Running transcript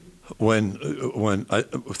When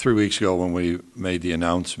 3 weeks ago when we made the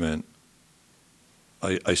announcement,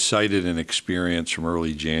 I cited an experience from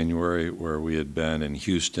early January where we had been in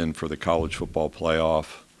Houston for the college football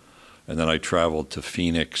playoff, and then I traveled to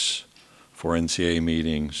Phoenix for NCAA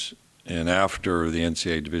meetings, and after the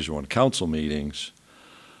NCAA Division I Council meetings,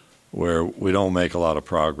 where we don't make a lot of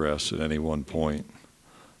progress at any one point,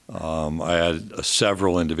 I had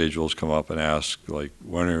several individuals come up and ask, like,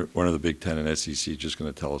 when are the Big Ten and SEC just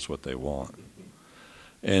going to tell us what they want?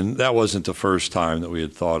 And that wasn't the first time that we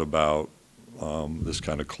had thought about this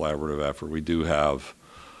kind of collaborative effort. We do have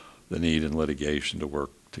the need in litigation to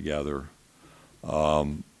work together.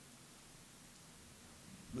 So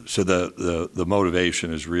the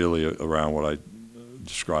motivation is really around what I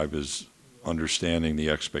describe as understanding the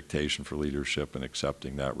expectation for leadership and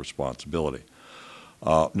accepting that responsibility.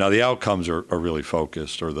 Now the outcomes are really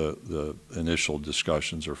focused, or the initial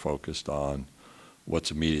discussions are focused on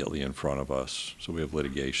what's immediately in front of us. So we have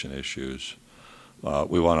litigation issues.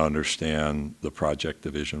 We want to understand the Project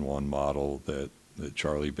Division I model that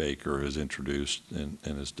Charlie Baker has introduced and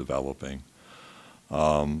is developing.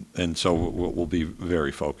 And so we'll be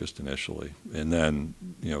very focused initially. And then,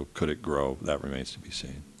 could it grow? That remains to be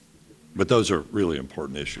seen. But those are really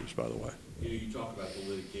important issues, by the way. You talk about the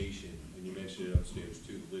litigation, and you mentioned it upstairs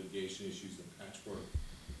too, the litigation issues, the patchwork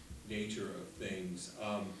nature of things.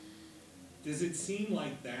 Does it seem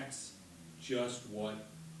like that's just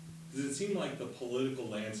does it seem like the political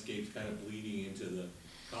landscape's kind of bleeding into the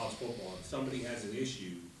college football? If somebody has an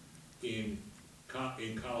issue in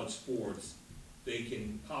college sports,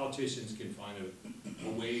 politicians can find a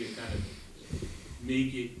way to kind of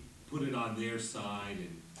put it on their side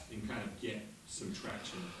and kind of get some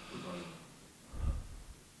traction regarding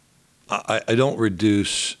that. I don't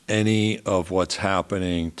reduce any of what's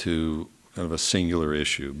happening to kind of a singular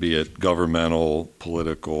issue, be it governmental,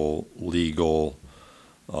 political, legal,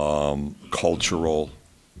 cultural.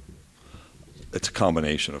 It's a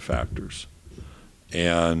combination of factors.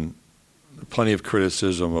 And plenty of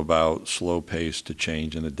criticism about slow pace to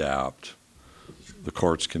change and adapt. The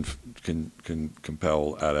courts can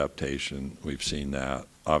compel adaptation. We've seen that.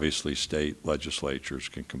 Obviously, state legislatures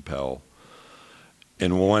can compel.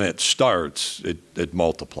 And when it starts, it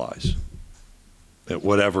multiplies at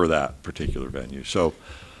whatever that particular venue. So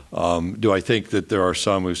do I think that there are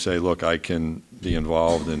some who say, look, I can be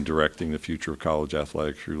involved in directing the future of college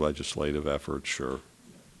athletics through legislative efforts? Sure.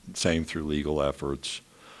 Same through legal efforts.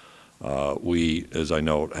 We, as I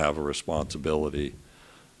note, have a responsibility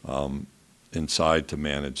inside to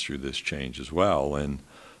manage through this change as well. And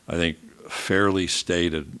I think fairly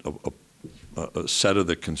stated, a set of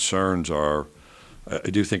the concerns are,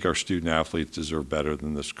 I do think our student athletes deserve better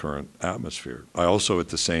than this current atmosphere. I also, at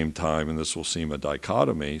the same time, and this will seem a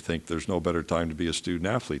dichotomy, think there's no better time to be a student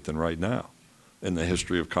athlete than right now in the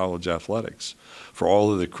history of college athletics. For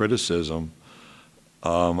all of the criticism,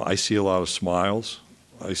 I see a lot of smiles.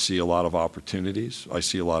 I see a lot of opportunities. I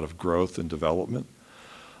see a lot of growth and development.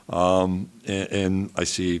 And I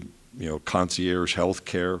see, concierge health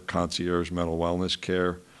care, concierge mental wellness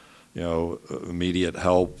care, immediate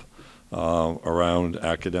help around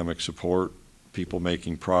academic support, people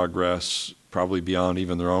making progress, probably beyond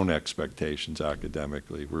even their own expectations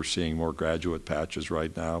academically. We're seeing more graduate patches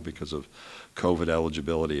right now because of COVID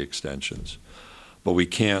eligibility extensions. But we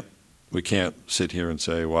can't sit here and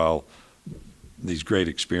say, well, these great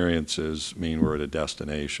experiences mean we're at a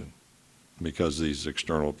destination, because these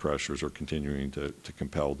external pressures are continuing to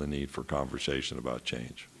compel the need for conversation about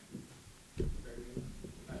change.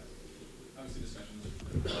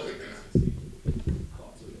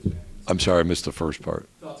 I'm sorry, I missed the first part.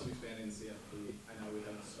 Thoughts of expanding the CFP. I know we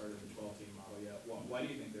haven't started the 12-team model yet. Why do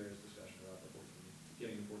you think there is discussion about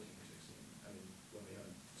getting the 14 or 16? I mean, when we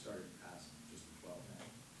haven't started past just the 12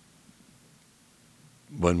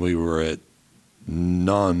 now. When we were at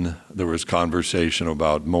none, there was conversation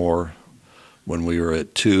about more. When we were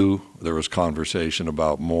at 2, there was conversation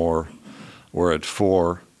about more. We're at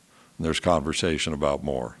 4, and there's conversation about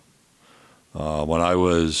more. When I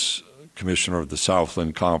was commissioner of the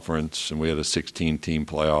Southland Conference and we had a 16-team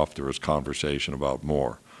playoff, there was conversation about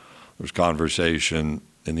more. There was conversation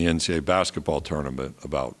in the NCAA basketball tournament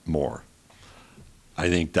about more. I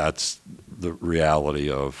think that's the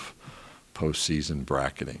reality of postseason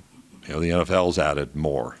bracketing. The NFL's added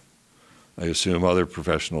more. I assume other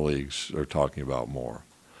professional leagues are talking about more.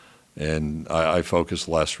 And I focus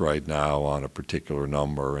less right now on a particular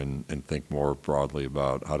number and think more broadly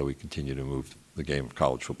about how do we continue to move the game of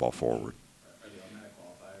college football forward. Are the automatic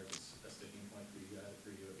qualifiers a sticking point for you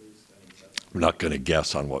at least? I'm not going to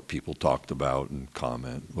guess on what people talked about and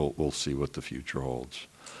comment. We'll see what the future holds.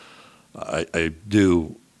 I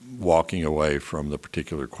do, walking away from the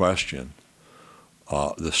particular question,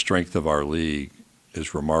 the strength of our league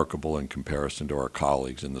is remarkable in comparison to our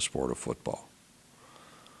colleagues in the sport of football.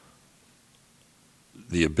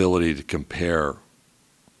 The ability to compare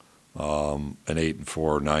an 8-4,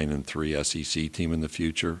 9-3 SEC team in the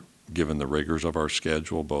future, given the rigors of our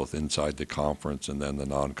schedule, both inside the conference and then the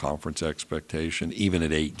non-conference expectation, even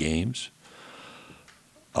at 8 games,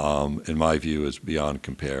 in my view, is beyond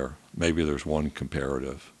compare. Maybe there's one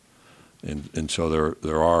comparative. And so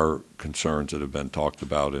there are concerns that have been talked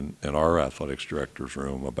about in our athletics director's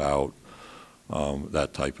room about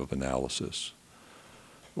that type of analysis.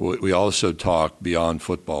 We also talk beyond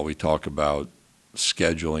football. We talk about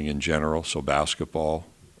scheduling in general. So basketball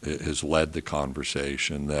has led the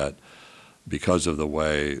conversation that because of the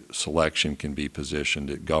way selection can be positioned,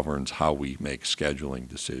 it governs how we make scheduling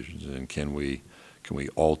decisions. And can we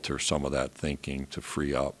alter some of that thinking to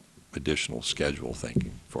free up additional schedule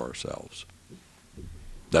thinking for ourselves?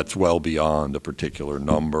 That's well beyond a particular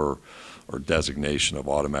number or designation of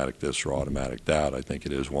automatic this or automatic that. I think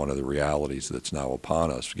it is one of the realities that's now upon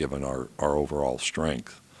us, given our overall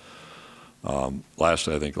strength.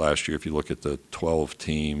 Lastly, I think last year, if you look at the 12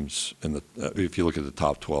 teams, if you look at the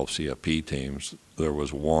top 12 CFP teams, there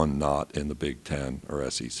was one not in the Big Ten or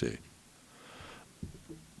SEC.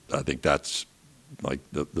 I think that's like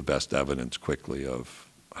the best evidence quickly of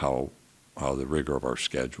how the rigor of our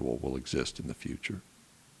schedule will exist in the future.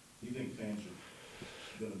 Do you think fans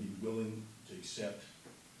are going to be willing to accept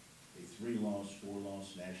a 3-loss,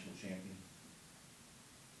 4-loss national champion?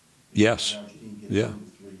 Yes. Yeah.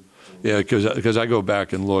 Yeah, because I go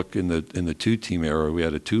back and look in the 2-team era, we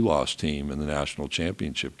had a 2-loss team in the national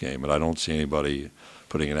championship game, and I don't see anybody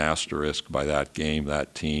putting an asterisk by that game,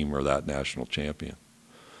 that team, or that national champion.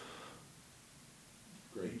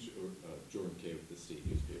 Great. Jordan Kay with the State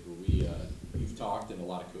Newspaper. You've talked, and a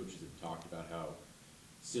lot of coaches have talked about how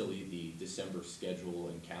silly the December schedule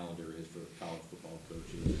and calendar is for college football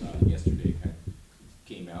coaches. Yesterday kind of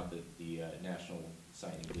came out that the national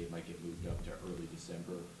signing date might get moved up to early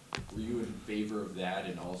December. Were you in favor of that,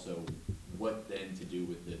 and also what then to do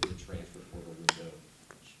with the transfer portal window?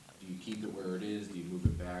 Do you keep it where it is? Do you move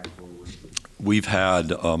it back forward? We've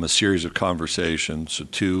had a series of conversations,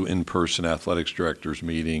 2 in-person athletics directors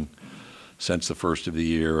meeting since the first of the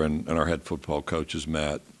year, and our head football coaches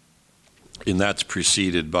met. And that's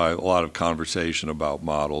preceded by a lot of conversation about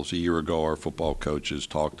models. A year ago, our football coaches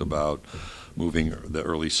talked about moving the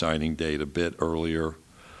early signing date a bit earlier,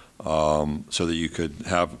 so that you could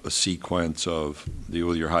have a sequence of deal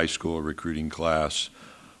with your high school recruiting class,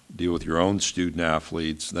 deal with your own student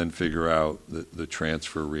athletes, then figure out the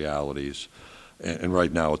transfer realities. And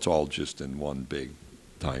right now, it's all just in one big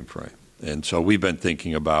time frame. And so we've been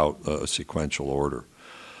thinking about a sequential order.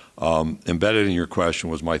 Embedded in your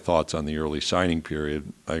question was my thoughts on the early signing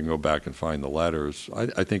period. I can go back and find the letters.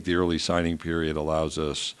 I think the early signing period allows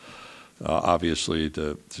us, obviously,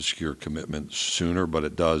 to secure commitments sooner, but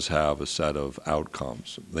it does have a set of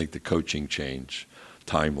outcomes. I think the coaching change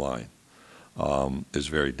timeline is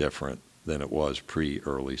very different than it was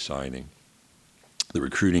pre-early signing. The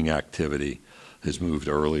recruiting activity has moved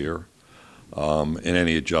earlier, and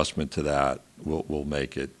any adjustment to that will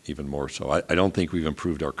make it even more so. I don't think we've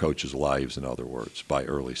improved our coaches' lives, in other words, by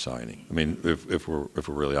early signing. I mean, if we're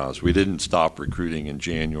really honest, we didn't stop recruiting in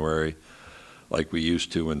January like we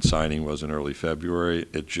used to when signing was in early February.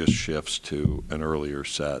 It just shifts to an earlier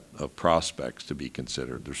set of prospects to be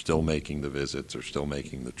considered. They're still making the visits. They're still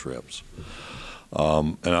making the trips.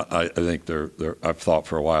 And I think I've thought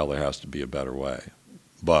for a while there has to be a better way.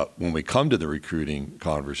 But when we come to the recruiting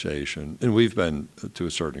conversation, and we've been, to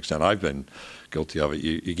a certain extent, I've been guilty of it,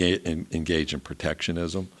 you engage in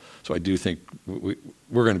protectionism. So I do think we're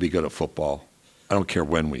going to be good at football. I don't care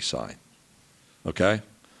when we sign, okay?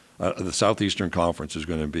 The Southeastern Conference is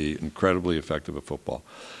going to be incredibly effective at football.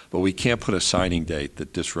 But we can't put a signing date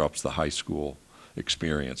that disrupts the high school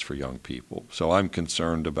experience for young people. So I'm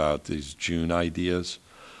concerned about these June ideas.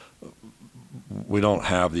 We don't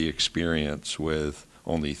have the experience with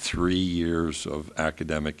only 3 years of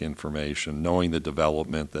academic information, knowing the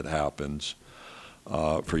development that happens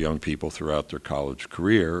for young people throughout their college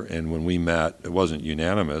career. And when we met, it wasn't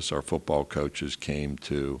unanimous. Our football coaches came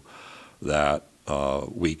to that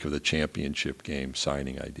week of the championship game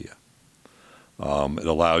signing idea. It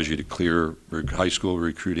allows you to clear high school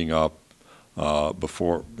recruiting up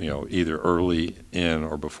before, either early in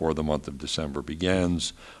or before the month of December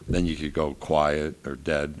begins. Then you could go quiet or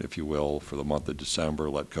dead, if you will, for the month of December,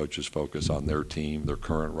 let coaches focus on their team, their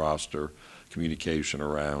current roster, communication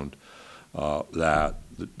around that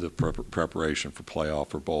the preparation for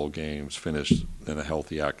playoff or bowl games, finish in a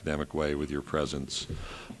healthy academic way with your presence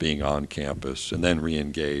being on campus, and then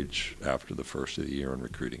re-engage after the first of the year in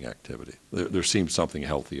recruiting activity. There seems something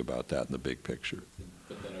healthy about that in the big picture.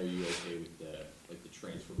 But then are you okay with the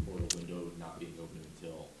transfer portal window not being open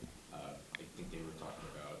until, I think they were talking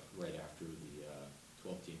about right after the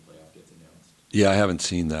 12-team playoff gets announced? Yeah, I haven't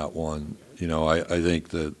seen that one. You know, I think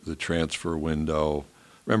the transfer window,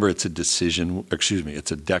 remember, it's a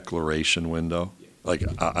declaration window. Yeah. Like,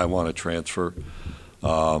 I want to transfer.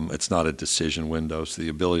 It's not a decision window, so the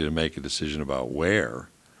ability to make a decision about where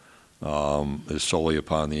is solely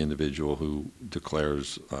upon the individual who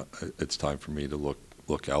declares it's time for me to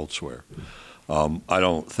look elsewhere. I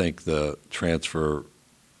don't think the transfer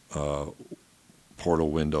portal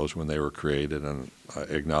windows, when they were created, and I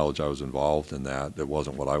acknowledge I was involved in that, it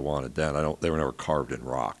wasn't what I wanted then. They were never carved in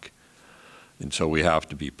rock. And so we have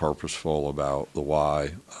to be purposeful about the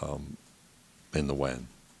why and the when.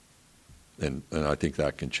 And I think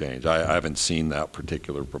that can change. I haven't seen that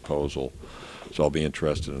particular proposal, so I'll be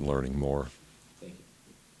interested in learning more. Thank you.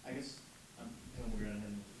 I guess, we're gonna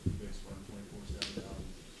end with big spark 24/7.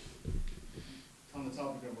 On the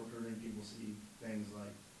topic of recruiting, people see things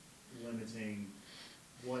like limiting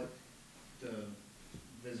what the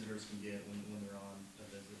visitors can get when they're on a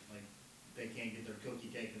visit. Like, they can't get their cookie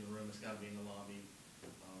cake in the room, it's gotta be in the lobby.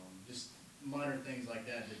 Just minor things like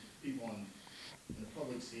that people in the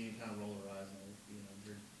public see and kind of roll their eyes and,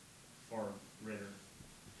 they're far greater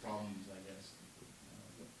problems, I guess.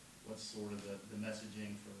 What's sort of the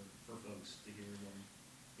messaging for folks to hear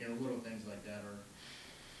when, little things like that are.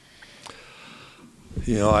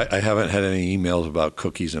 You know, I haven't had any emails about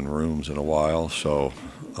cookies in rooms in a while, so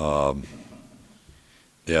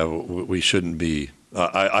yeah, we shouldn't be.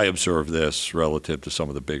 I observe this relative to some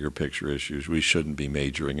of the bigger picture issues. We shouldn't be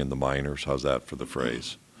majoring in the minors. How's that for the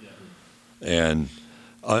phrase? Yeah. And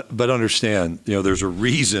but understand, there's a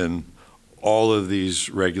reason all of these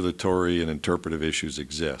regulatory and interpretive issues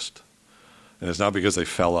exist, and it's not because they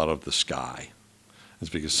fell out of the sky. It's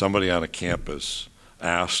because somebody on a campus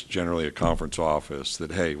asked, generally a conference office,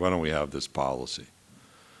 that, hey, why don't we have this policy?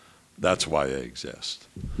 That's why they exist.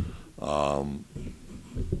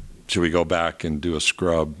 Should we go back and do a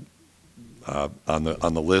scrub on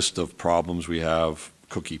the list of problems we have?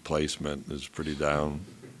 Cookie placement is pretty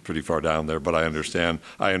far down there, but I understand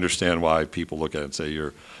why people look at it and say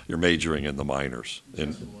you're majoring in the minors.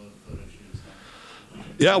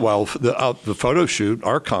 Yeah, well, the photo shoot,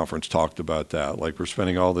 our conference talked about that. Like, we're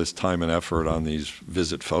spending all this time and effort on these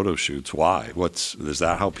visit photo shoots. Why? Is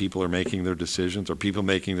that how people are making their decisions? Are people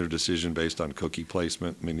making their decision based on cookie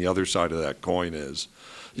placement? I mean, the other side of that coin is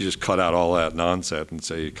you just cut out all that nonsense and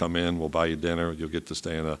say, come in, we'll buy you dinner, you'll get to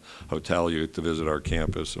stay in a hotel, you get to visit our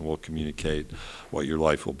campus, and we'll communicate what your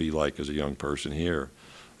life will be like as a young person here.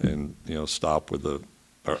 And, stop with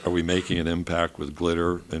are we making an impact with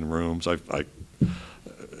glitter in rooms?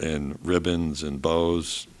 And ribbons and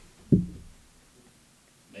bows.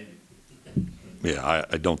 Maybe. Yeah,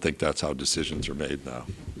 I don't think that's how decisions are made now.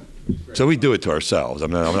 So we do it to ourselves. I'm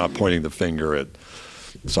not pointing the finger at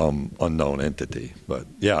some unknown entity, but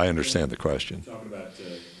yeah, I understand the question. Talking about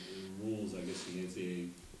the rules, I guess the NCAA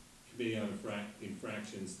Committee on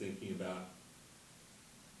Infractions thinking about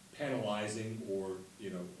penalizing or,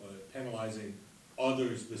 penalizing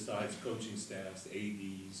others besides coaching staffs,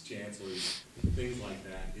 ADs, chancellors, things like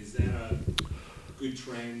that. Is that a good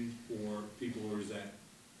trend for people, or is that,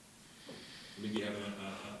 maybe you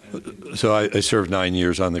have So I served 9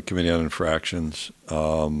 years on the Committee on Infractions.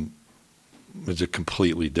 It's a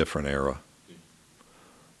completely different era.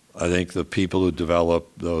 I think the people who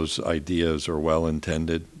develop those ideas are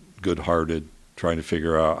well-intended, good-hearted, trying to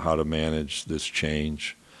figure out how to manage this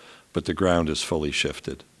change, but the ground is fully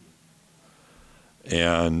shifted.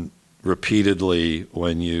 And repeatedly,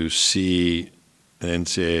 when you see an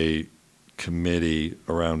NCAA committee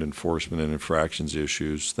around enforcement and infractions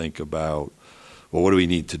issues think about, well, what do we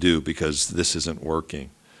need to do because this isn't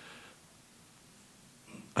working?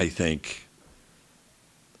 I think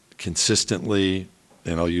consistently,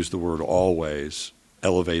 and I'll use the word always,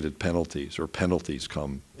 elevated penalties or penalties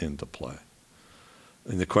come into play.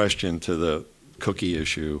 And the question to the cookie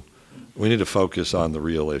issue, we need to focus on the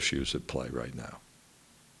real issues at play right now.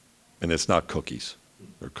 And it's not cookies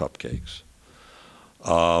or cupcakes.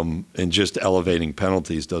 And just elevating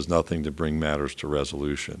penalties does nothing to bring matters to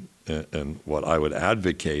resolution. And what I would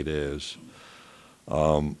advocate is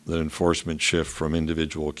that enforcement shift from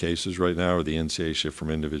individual cases right now, or the NCAA shift from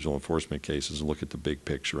individual enforcement cases, and look at the big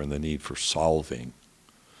picture and the need for solving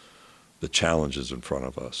the challenges in front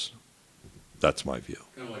of us. That's my view.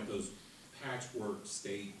 kind of like those patchwork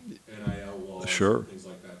state NIL laws Sure. and things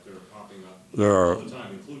like that that are popping up There are- all the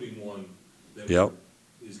time, including one that Yep.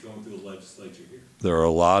 is going through the legislature here. There are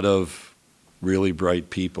a lot of really bright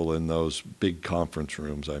people in those big conference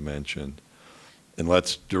rooms I mentioned, and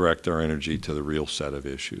let's direct our energy to the real set of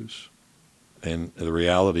issues. And the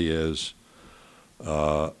reality is,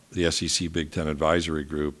 the SEC Big Ten Advisory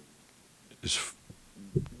Group is,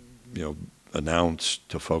 announced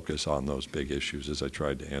to focus on those big issues, as I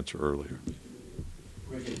tried to answer earlier.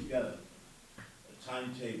 Rick, have you got a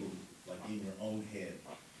timetable, like in your own head,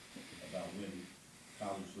 about when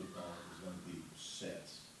college football is gonna be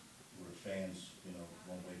set? Where fans,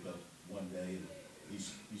 won't wake up one day and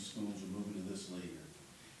these schools are moving to this league, or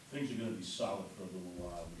things are gonna be solid for a little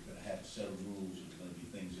while, you're gonna have a set of rules, and there's gonna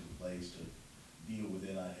be things in place to deal with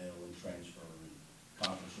NIL and transfer and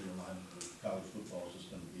conference realignment. College football is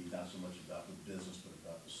just gonna be not so much about the business, but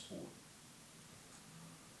about the sport.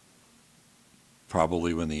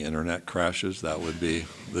 Probably when the internet crashes, that would be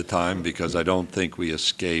the time, because I don't think we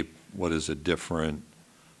escape what is a different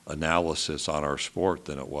analysis on our sport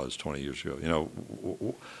than it was 20 years ago.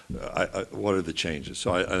 What are the changes?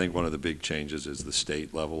 So I think one of the big changes is the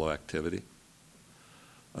state level of activity.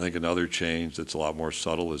 I think another change that's a lot more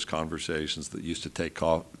subtle is conversations that used to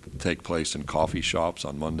take place in coffee shops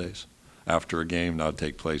on Mondays after a game now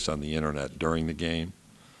take place on the internet during the game,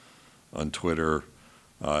 on Twitter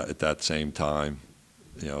at that same time.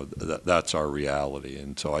 That's our reality.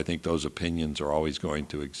 And so I think those opinions are always going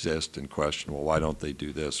to exist and question, well, why don't they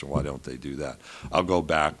do this or why don't they do that? I'll go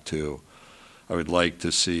back to, I would like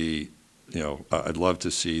to see, I'd love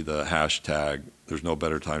to see the hashtag, there's no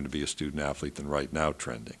better time to be a student athlete than right now,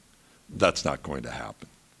 trending. That's not going to happen,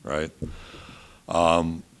 right?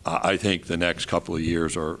 I think the next couple of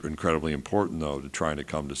years are incredibly important, though, to trying to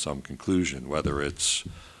come to some conclusion, whether it's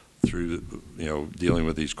through, dealing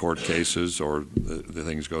with these court cases or the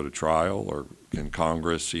things go to trial, or can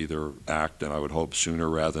Congress either act, and I would hope sooner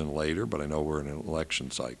rather than later, but I know we're in an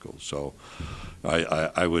election cycle. So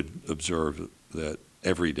I would observe that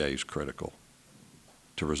every day is critical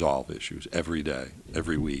to resolve issues, every day,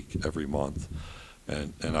 every week, every month.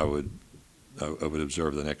 And I would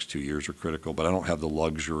observe the next 2 years are critical, but I don't have the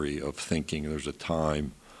luxury of thinking there's a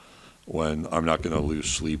time when I'm not going to lose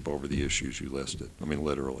sleep over the issues you listed. I mean,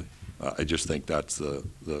 literally. I just think that's the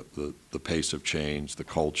pace of change, the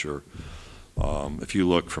culture. If you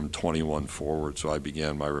look from 21 forward, so I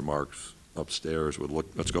began my remarks upstairs with,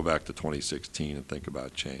 let's go back to 2016 and think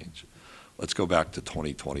about change. Let's go back to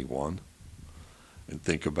 2021 and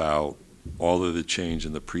think about all of the change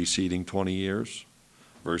in the preceding 20 years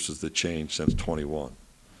versus the change since 21.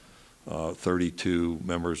 32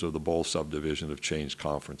 members of the bowl subdivision have changed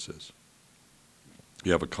conferences.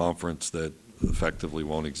 You have a conference that effectively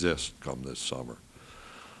won't exist come this summer.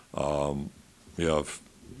 You have,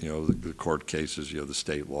 the court cases, you have the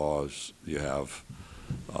state laws, you have,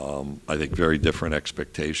 I think, very different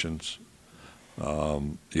expectations.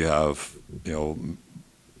 You have,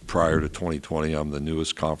 prior to 2020, I'm the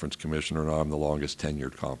newest conference commissioner, and I'm the longest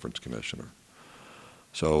tenured conference commissioner.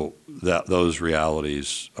 So those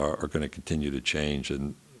realities are going to continue to change,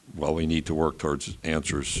 and while we need to work towards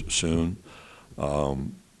answers soon,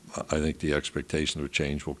 I think the expectation of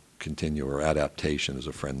change will continue, or adaptation is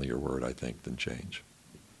a friendlier word, I think, than change.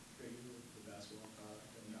 Greg, you look at the basketball product,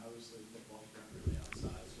 I mean, obviously football's not really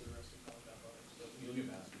outsized for the rest of college athletics, but when you look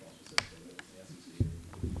at basketball specifically, the SEC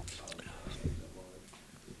or college athletics at large,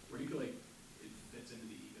 where do you feel like it fits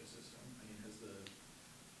into the ecosystem? I mean, has the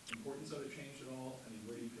importance of it changed at all? I mean,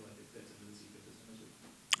 where do you feel like it fits into this ecosystem as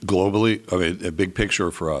well? Globally, I mean, a big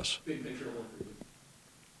picture for us. Big picture or for you?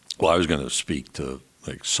 Well, I was going to speak to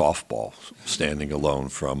like softball standing alone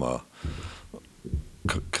from a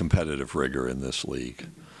competitive rigor in this league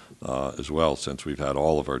as well, since we've had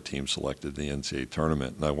all of our teams selected in the NCAA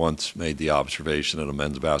tournament. And I once made the observation at a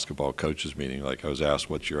men's basketball coaches meeting, like I was asked,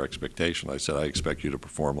 what's your expectation? I said, I expect you to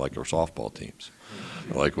perform like our softball teams.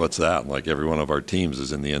 They're like, what's that? I'm like, every one of our teams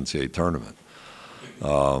is in the NCAA tournament.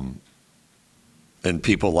 And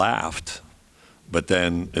people laughed. But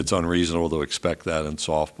then it's unreasonable to expect that in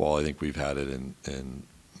softball. I think we've had it in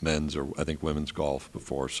men's, or I think women's golf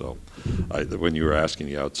before. So when you were asking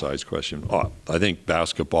the outsized question, I think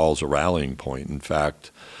basketball is a rallying point. In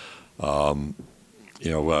fact,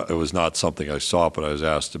 it was not something I saw, but I was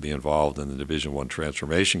asked to be involved in the Division I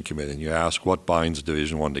Transformation Committee. And you ask what binds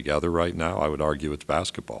Division I together right now, I would argue it's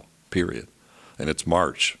basketball, period. And it's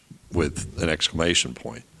March with an exclamation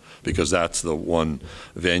point, because that's the one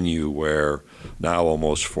venue where now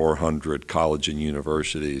almost 400 college and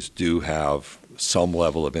universities do have some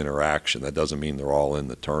level of interaction. That doesn't mean they're all in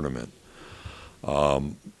the tournament.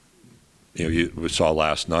 we saw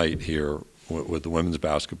last night here with the women's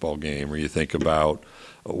basketball game, or you think about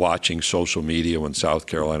watching social media when South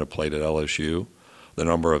Carolina played at LSU, the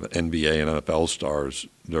number of NBA and NFL stars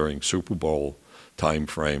during Super Bowl time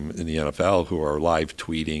frame in the NFL who are live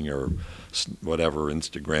tweeting or whatever,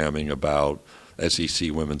 Instagramming about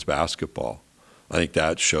SEC women's basketball. I think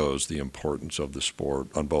that shows the importance of the sport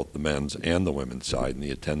on both the men's and the women's side, and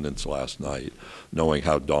the attendance last night, knowing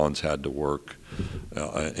how Dawn's had to work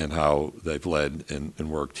and how they've led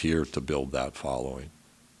and worked here to build that following.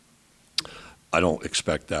 I don't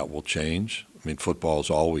expect that will change. I mean, football's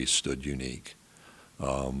always stood unique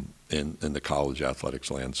in the college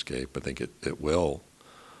athletics landscape. I think it will.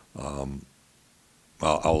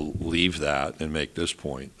 I'll leave that and make this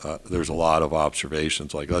point. There's a lot of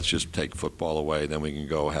observations, like let's just take football away, then we can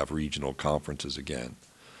go have regional conferences again.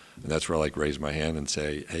 And that's where I like raise my hand and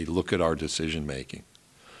say, hey, look at our decision making.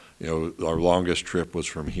 Our longest trip was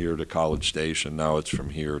from here to College Station. Now it's from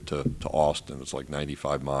here to Austin. It's like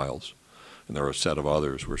 95 miles. And there are a set of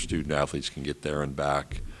others where student athletes can get there and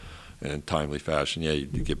back in a timely fashion. Yeah, you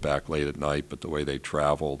get back late at night, but the way they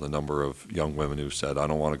travel, the number of young women who said, I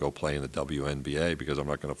don't want to go play in the WNBA because I'm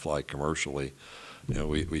not going to fly commercially.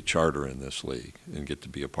 We charter in this league and get to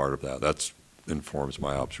be a part of that. That informs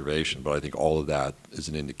my observation, but I think all of that is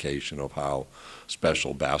an indication of how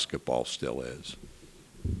special basketball still is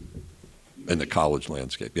in the college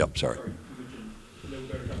landscape. Yep, sorry. You mentioned no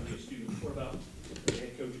better time to be a student. What about the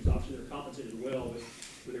head coaches? Obviously, they're compensated well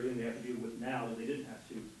with everything they have to deal with now that they didn't have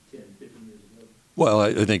to 10, 15 years ago. Well,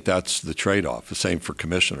 I think that's the trade-off. The same for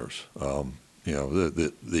commissioners.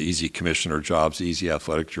 The easy commissioner jobs, the easy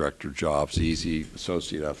athletic director jobs, the easy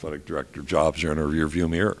associate athletic director jobs are in a rearview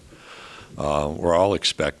mirror. We're all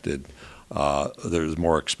expected. There's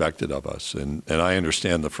more expected of us. And I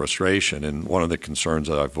understand the frustration. And one of the concerns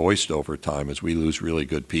that I've voiced over time is we lose really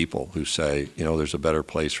good people who say, there's a better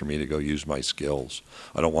place for me to go use my skills.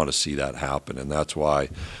 I don't want to see that happen. And that's why,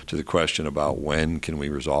 to the question about when can we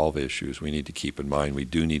resolve issues, we need to keep in mind we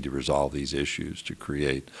do need to resolve these issues to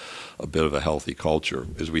create a bit of a healthy culture.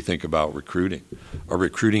 As we think about recruiting, our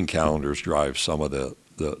recruiting calendars drive some of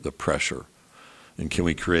the pressure. And can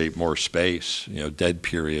we create more space? Dead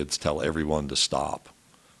periods tell everyone to stop.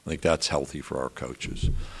 I think that's healthy for our coaches.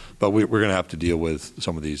 But we're going to have to deal with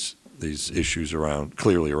some of these issues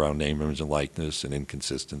clearly around name, image, and likeness and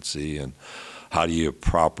inconsistency, and how do you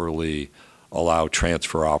properly allow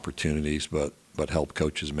transfer opportunities but help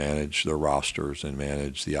coaches manage their rosters and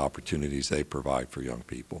manage the opportunities they provide for young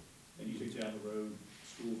people. And you think down the road,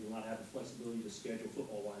 schools will not have the flexibility to schedule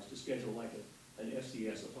football-wise, to schedule like an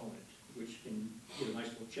FCS opponent, which can get a nice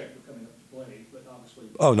little check for coming up to play, but obviously.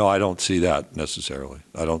 Oh, no, I don't see that necessarily.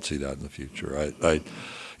 I don't see that in the future.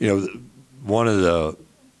 One of the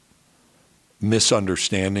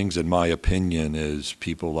misunderstandings, in my opinion, is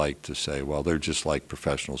people like to say, well, they're just like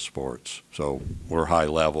professional sports, so we're high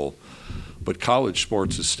level. But college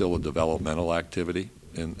sports is still a developmental activity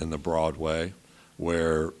in the broad way,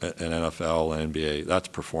 where an NFL, an NBA, that's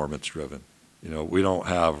performance driven. We don't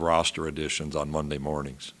have roster additions on Monday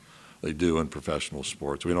mornings. They do in professional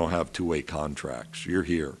sports. We don't have two-way contracts. You're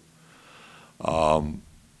here. And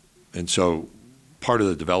so part of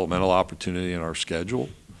the developmental opportunity in our schedule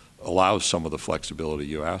allows some of the flexibility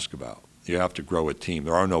you ask about. You have to grow a team.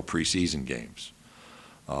 There are no preseason games.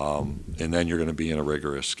 And then you're going to be in a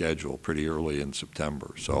rigorous schedule pretty early in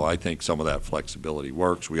September. So I think some of that flexibility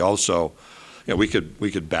works. We also, we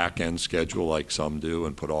could back-end schedule like some do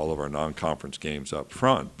and put all of our non-conference games up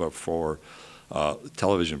front, but for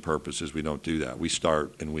television purposes, we don't do that. We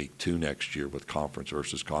start in week 2 next year with conference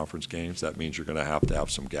versus conference games. That means you're going to have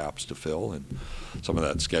some gaps to fill, and some of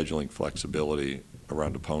that scheduling flexibility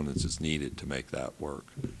around opponents is needed to make that work.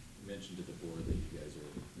 You mentioned to the board that you guys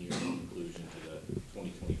are near the conclusion to the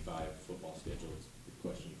 2025 football schedule. It's a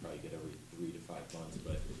question you probably get every 3 to 5 months,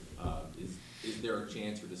 but is there a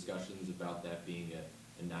chance for discussions about that being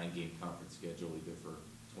a 9-game conference schedule either for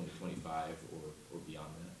 2025 or beyond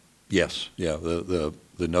that? Yes, yeah. The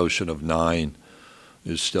notion of 9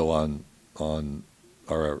 is still on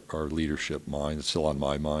our leadership mind. It's still on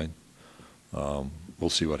my mind. We'll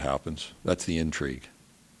see what happens. That's the intrigue.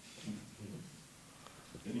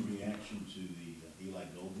 Any reaction to the Eli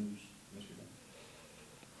Gold news yesterday?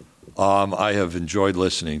 I have enjoyed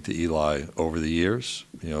listening to Eli over the years.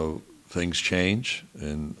 Things change,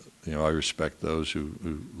 and I respect those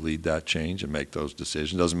who lead that change and make those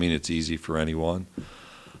decisions. Doesn't mean it's easy for anyone.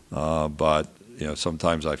 But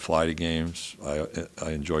sometimes I fly to games. I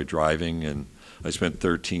enjoy driving, and I spent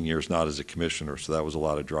 13 years not as a commissioner, so that was a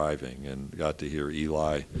lot of driving, and got to hear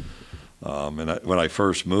Eli When I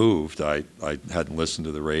first moved, I hadn't listened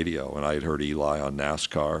to the radio, and I had heard Eli on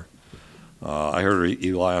NASCAR. I heard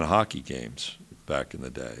Eli on hockey games back in the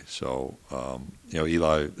day. So,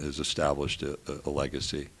 Eli has established a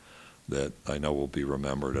legacy that I know will be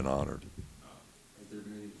remembered and honored. Has there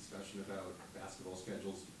been any discussion about basketball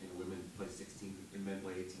schedules? Women play 16 and men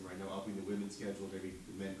play 18 right now, upping the women's schedule, maybe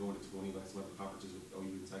the men going to 20, like some other conferences with OU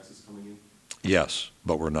and Texas coming in? Yes,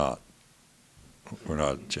 but we're not. We're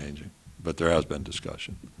not changing. But there has been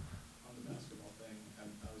discussion. On the basketball thing,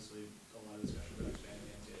 and obviously a lot of discussion about expanding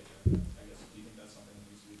the NCAA tournament, I guess, do you think that's something that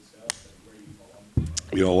needs to be discussed, and where do you fall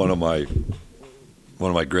on? One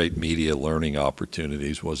of my great media learning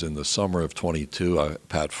opportunities was in the summer of 22.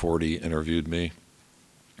 Pat Forty interviewed me,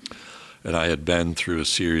 and I had been through a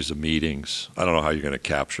series of meetings. I don't know how you're going to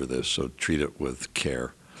capture this, so treat it with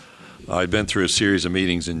care. I'd been through a series of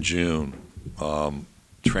meetings in June,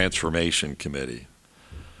 Transformation Committee,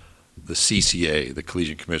 the CCA, the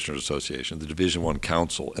Collegiate Commissioners Association, the Division I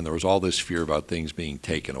Council, and there was all this fear about things being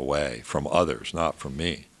taken away from others, not from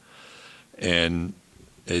me. And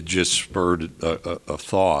it just spurred a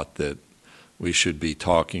thought that we should be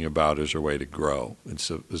talking about as a way to grow,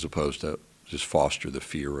 as opposed to just foster the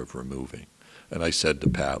fear of removing. And I said to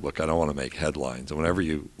Pat, look, I don't want to make headlines. And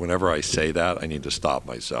whenever I say that, I need to stop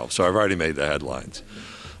myself. So I've already made the headlines.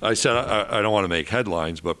 I said, I don't want to make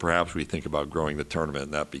headlines, but perhaps we think about growing the tournament,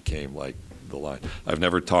 and that became like the line. I've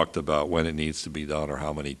never talked about when it needs to be done or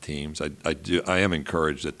how many teams. I am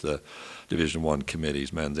encouraged that the Division I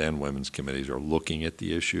committees, men's and women's committees, are looking at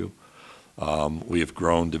the issue. We have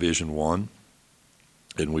grown Division I,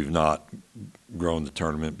 and we've not grown the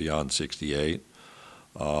tournament beyond 68.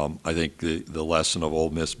 I think the lesson of Ole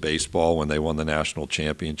Miss baseball when they won the national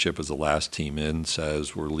championship as the last team in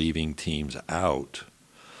says we're leaving teams out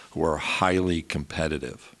who are highly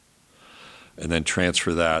competitive, and then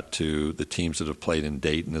transfer that to the teams that have played in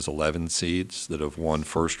Dayton as 11 seeds, that have won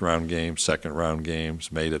first-round games, second-round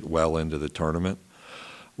games, made it well into the tournament.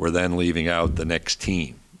 We're then leaving out the next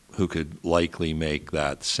team who could likely make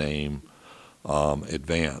that same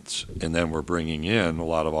advance. And then we're bringing in a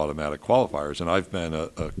lot of automatic qualifiers. And I've been a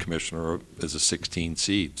commissioner as a 16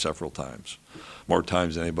 seed several times, more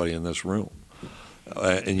times than anybody in this room.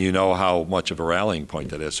 And you know how much of a rallying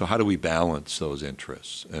point that is. So how do we balance those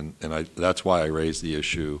interests? And that's why I raised the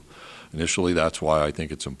issue initially. That's why I think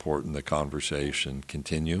it's important the conversation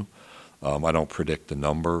continue. I don't predict a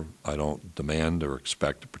number. I don't demand or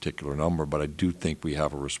expect a particular number, but I do think we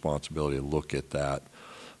have a responsibility to look at that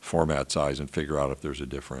format size and figure out if there's a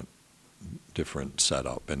different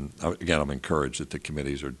setup. And again, I'm encouraged that the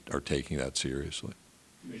committees are taking that seriously.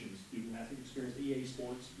 Commission's student athlete experience, the EA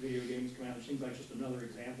Sports video games come out, it seems like just another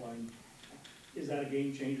example. I mean, is that a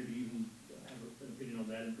game changer? Do you even have an opinion on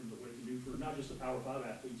that in terms of what it can do for not just the Power 5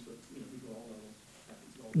 athletes, but people at all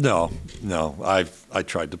levels? No. I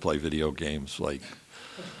tried to play video games. Like,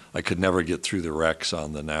 I could never get through the Rex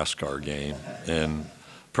on the NASCAR game. And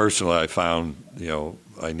personally, I found,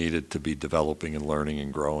 I needed to be developing and learning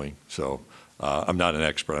and growing. So I'm not an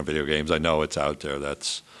expert on video games. I know it's out there.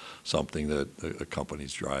 That's something that a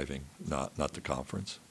company's driving, not the conference.